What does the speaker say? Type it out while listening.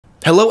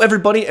Hello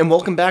everybody and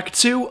welcome back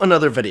to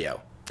another video.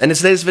 And in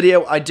today's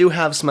video, I do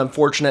have some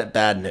unfortunate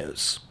bad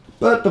news.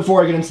 But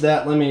before I get into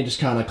that, let me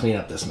just kind of clean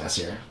up this mess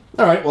here.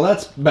 Alright, well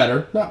that's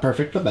better. Not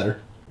perfect, but better.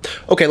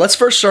 Okay, let's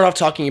first start off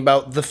talking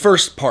about the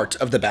first part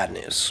of the bad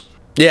news.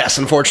 Yes,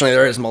 unfortunately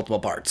there is multiple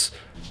parts.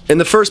 And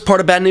the first part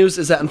of bad news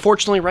is that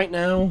unfortunately right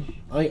now,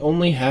 I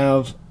only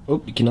have...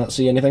 Oh, you cannot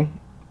see anything?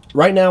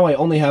 Right now, I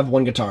only have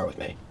one guitar with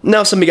me.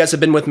 Now, some of you guys have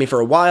been with me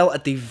for a while.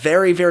 At the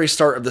very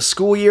start of the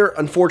school year,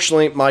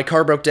 unfortunately, my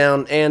car broke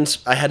down and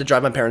I had to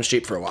drive my parents'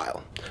 Jeep for a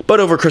while. But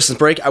over Christmas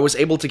break, I was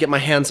able to get my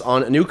hands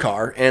on a new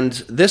car, and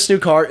this new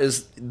car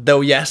is, though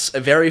yes, a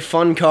very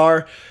fun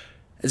car.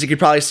 As you can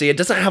probably see, it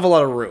doesn't have a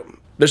lot of room.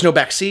 There's no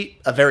back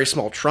seat, a very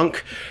small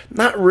trunk,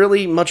 not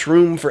really much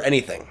room for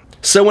anything.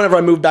 So whenever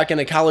I moved back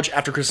into college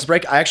after Christmas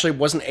break, I actually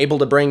wasn't able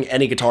to bring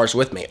any guitars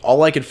with me.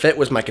 All I could fit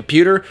was my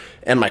computer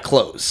and my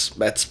clothes.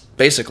 That's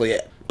basically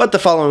it. But the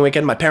following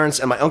weekend, my parents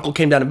and my uncle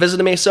came down and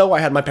visited me, so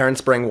I had my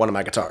parents bring one of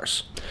my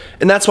guitars.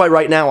 And that's why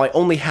right now I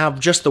only have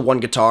just the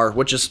one guitar,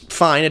 which is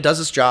fine, it does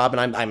its job,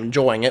 and I'm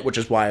enjoying it, which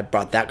is why I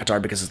brought that guitar,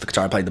 because it's the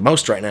guitar I play the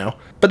most right now.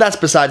 But that's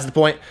besides the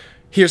point.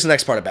 Here's the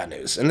next part of bad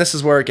news, and this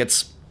is where it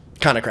gets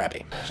kind of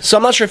crappy. So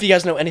I'm not sure if you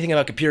guys know anything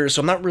about computers, so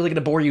I'm not really going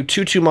to bore you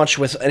too much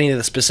with any of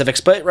the specifics,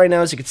 but right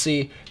now, as you can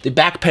see, the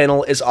back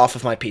panel is off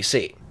of my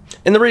PC.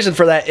 And the reason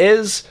for that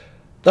is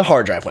the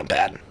hard drive went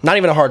bad. Not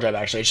even a hard drive,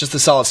 actually. It's just the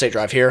solid state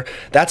drive here.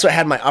 That's what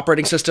had my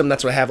operating system.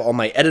 That's what I have all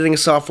my editing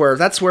software.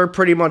 That's where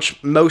pretty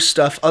much most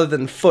stuff other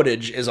than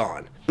footage is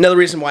on. Another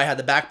reason why I had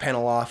the back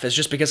panel off is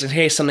just because in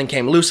case something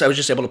came loose, I was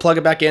just able to plug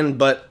it back in,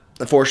 but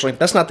unfortunately,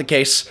 that's not the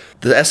case.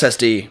 The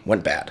SSD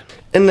went bad.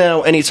 And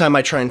now, anytime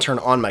I try and turn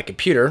on my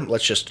computer,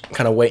 let's just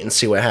kind of wait and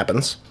see what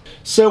happens.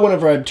 So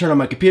whenever I turn on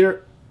my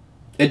computer,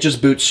 it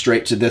just boots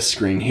straight to this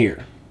screen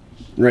here.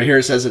 Right here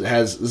it says it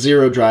has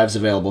 0 drives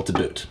available to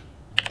boot.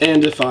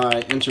 And if I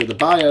enter the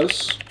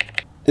BIOS,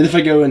 and if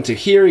I go into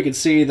here, you can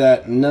see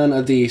that none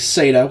of the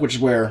SATA, which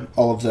is where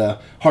all of the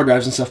hard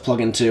drives and stuff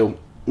plug into,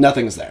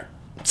 nothing's there.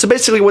 So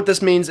basically what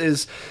this means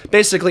is,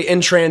 basically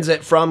in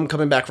transit from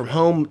coming back from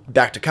home,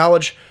 back to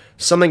college,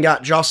 something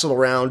got jostled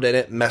around and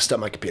it messed up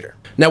my computer.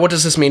 Now what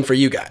does this mean for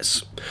you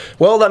guys?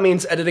 Well, that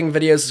means editing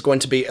videos is going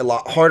to be a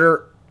lot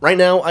harder. Right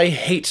now, I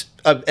hate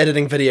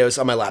editing videos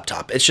on my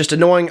laptop. It's just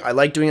annoying. I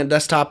like doing it on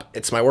desktop.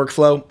 It's my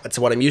workflow. That's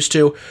what I'm used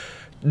to.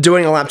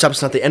 Doing a laptop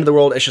is not the end of the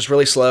world. It's just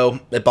really slow.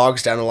 It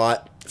bogs down a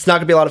lot. It's not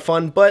going to be a lot of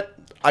fun, but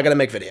I gotta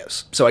make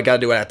videos. So I gotta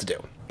do what I have to do.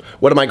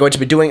 What am I going to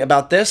be doing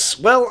about this?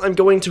 Well, I'm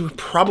going to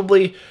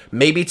probably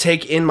maybe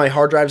take in my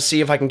hard drive to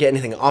see if I can get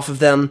anything off of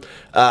them,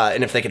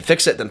 and if they can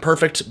fix it, then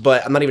perfect,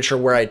 but I'm not even sure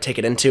where I'd take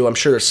it into. I'm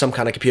sure there's some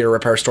kind of computer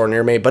repair store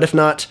near me, but if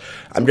not,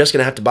 I'm just going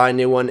to have to buy a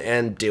new one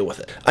and deal with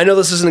it. I know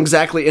this isn't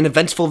exactly an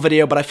eventful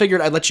video, but I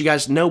figured I'd let you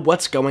guys know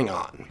what's going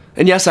on.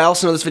 And yes, I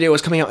also know this video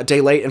is coming out a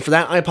day late, and for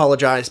that, I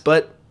apologize,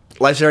 but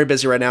life's very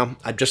busy right now.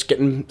 I'm just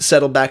getting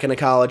settled back into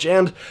college,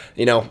 and,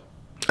 you know,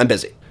 I'm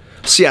busy.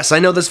 So yes, I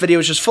know this video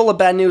is just full of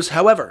bad news,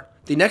 however,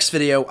 the next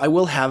video, I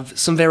will have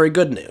some very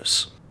good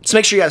news. So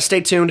make sure you guys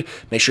stay tuned,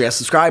 make sure you guys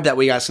subscribe, that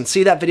way you guys can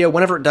see that video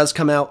whenever it does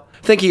come out.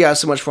 Thank you guys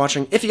so much for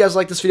watching. If you guys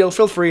like this video,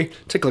 feel free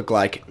to click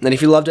like. And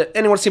if you loved it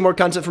and you want to see more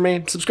content from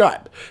me,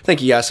 subscribe.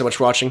 Thank you guys so much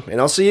for watching,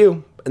 and I'll see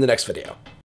you in the next video.